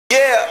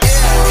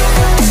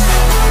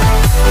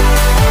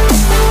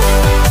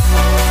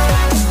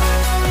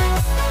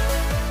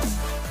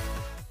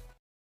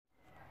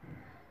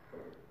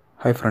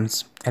Hi friends,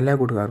 എല്ലാ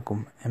കൂട്ടുകാർക്കും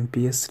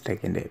MPS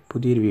ടെക്കിൻ്റെ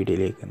പുതിയൊരു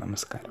വീഡിയോയിലേക്ക്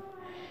നമസ്കാരം.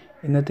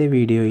 ഇന്നത്തെ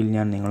വീഡിയോയിൽ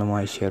ഞാൻ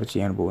നിങ്ങളുമായി ഷെയർ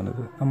ചെയ്യാൻ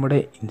പോകുന്നത് നമ്മുടെ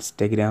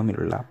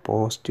ഇൻസ്റ്റഗ്രാമിലുള്ള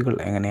പോസ്റ്റുകൾ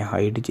എങ്ങനെ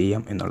ഹൈഡ്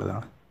ചെയ്യാം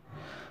എന്നുള്ളതാണ്.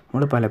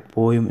 നമ്മൾ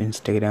പലപ്പോഴും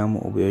ഇൻസ്റ്റഗ്രാം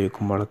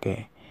ഉപയോഗിക്കുമ്പോഴൊക്കെ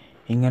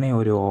ഇങ്ങനെ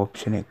ഒരു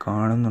ഓപ്ഷന്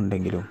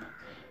കാണുന്നുണ്ടെങ്കിലും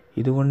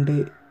ഇതുകൊണ്ട്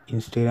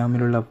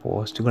ഇൻസ്റ്റഗ്രാമിലുള്ള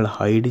പോസ്റ്റുകൾ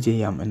ഹൈഡ്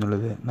ചെയ്യാം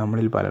എന്നുള്ളത്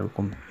നമ്മളിൽ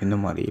പലർക്കും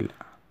ഇന്നും അറിയില്ല.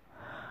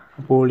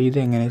 അപ്പോൾ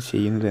ഇതെങ്ങനെ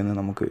ചെയ്യുന്നതെന്ന്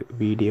നമുക്ക്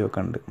വീഡിയോ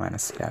കണ്ട്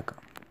മനസ്സിലാക്കാം.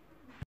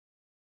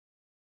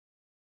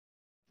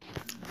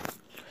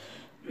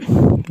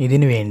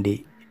 ഇതിനു വേണ്ടി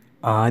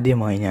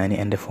ആദ്യമായി ഞാൻ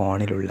എൻ്റെ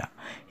ഫോണിലുള്ള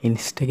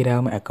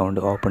ഇൻസ്റ്റഗ്രാം അക്കൗണ്ട്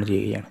ഓപ്പൺ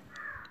ചെയ്യുകയാണ്.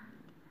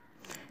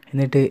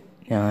 എന്നിട്ട്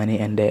ഞാൻ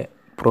എൻ്റെ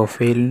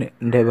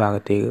പ്രൊഫൈലിൻ്റെ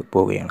ഭാഗത്തേക്ക്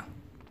പോവുകയാണ്.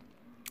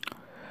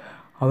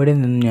 അവിടെ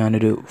നിന്നും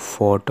ഞാനൊരു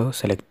ഫോട്ടോ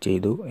സെലക്ട്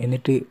ചെയ്തു.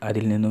 എന്നിട്ട്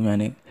അതിൽ നിന്നും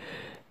ഞാൻ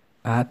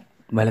ആ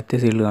വലത്തെ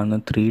സൈഡിൽ കാണുന്ന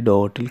 3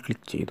 ഡോട്ടിൽ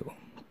ക്ലിക്ക് ചെയ്തു.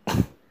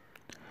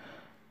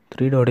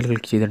 3 ഡോട്ടിൽ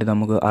ക്ലിക്ക് ചെയ്തിട്ട്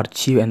നമുക്ക്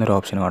ആർച്ചീവ് എന്നൊരു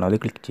ഓപ്ഷൻ കാണും, അത്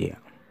ക്ലിക്ക് ചെയ്യാം.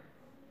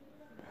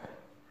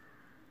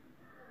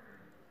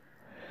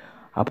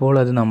 അപ്പോൾ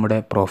അത് നമ്മുടെ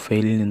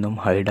പ്രൊഫൈലിൽ നിന്നും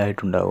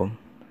ഹൈഡായിട്ടുണ്ടാവും.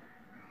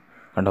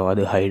 കണ്ടോ, അത്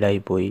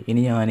ഹൈഡായിപ്പോയി.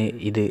 ഇനി ഞാൻ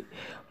ഇത്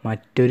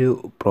മറ്റൊരു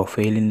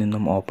പ്രൊഫൈലിൽ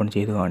നിന്നും ഓപ്പൺ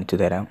ചെയ്ത് കാണിച്ചു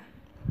തരാം.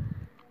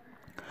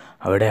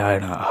 അവിടെ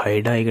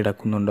ഹൈഡായി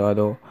കിടക്കുന്നുണ്ടോ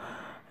അതോ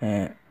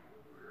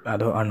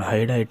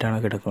അൺഹൈഡായിട്ടാണ്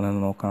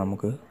കിടക്കുന്നതെന്ന് നോക്കാം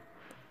നമുക്ക്.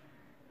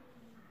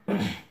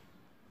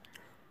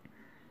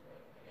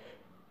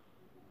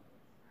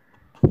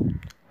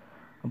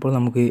 അപ്പോൾ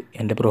നമുക്ക്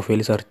എൻ്റെ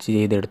പ്രൊഫൈൽ സെർച്ച്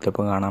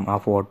ചെയ്തെടുത്തപ്പോൾ കാണാം ആ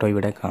ഫോട്ടോ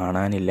ഇവിടെ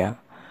കാണാനില്ല,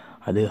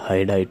 അത്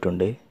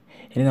ഹൈഡായിട്ടുണ്ട്.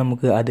 ഇനി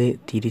നമുക്ക് അത്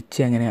തിരിച്ച്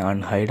എങ്ങനെ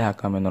അൺഹൈഡ്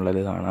ആക്കാം എന്നുള്ളത്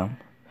കാണാം.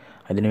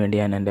 അതിനുവേണ്ടി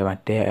ഞാൻ എൻ്റെ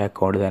മറ്റേ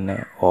അക്കൗണ്ട് തന്നെ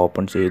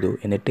ഓപ്പൺ ചെയ്തു.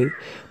 എന്നിട്ട്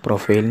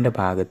പ്രൊഫൈലിൻ്റെ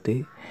ഭാഗത്ത്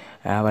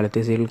ആ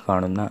വലത്തെ സൈഡിൽ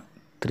കാണുന്ന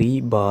 3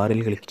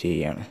 ബാറിൽ ക്ലിക്ക്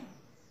ചെയ്യുകയാണ്.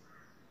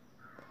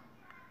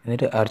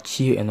 എന്നിട്ട്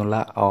ആർച്ചീവ് എന്നുള്ള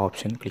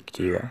ഓപ്ഷൻ ക്ലിക്ക്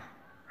ചെയ്യുക.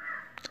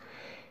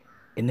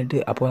 എന്നിട്ട്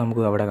അപ്പോൾ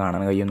നമുക്ക് അവിടെ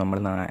കാണാൻ കഴിയും, നമ്മൾ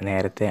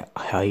നേരത്തെ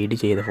ഹൈഡ്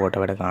ചെയ്ത ഫോട്ടോ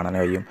അവിടെ കാണാൻ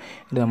കഴിയും.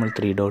 എന്നിട്ട് നമ്മൾ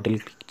 3 ഡോട്ടിൽ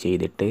ക്ലിക്ക്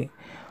ചെയ്തിട്ട്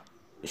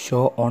ഷോ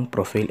ഓൺ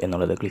പ്രൊഫൈൽ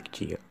എന്നുള്ളത് ക്ലിക്ക്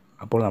ചെയ്യുക.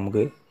 അപ്പോൾ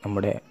നമുക്ക്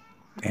നമ്മുടെ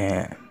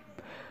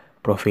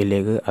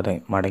പ്രൊഫൈലിലേക്ക് അത്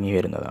മടങ്ങി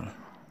വരുന്നതാണ്.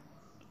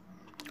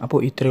 അപ്പോൾ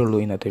ഇത്രയേ ഉള്ളൂ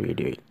ഇന്നത്തെ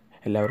വീഡിയോയിൽ.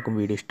 എല്ലാവർക്കും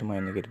വീഡിയോ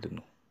ഇഷ്ടമായെന്ന്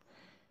കരുതുന്നു.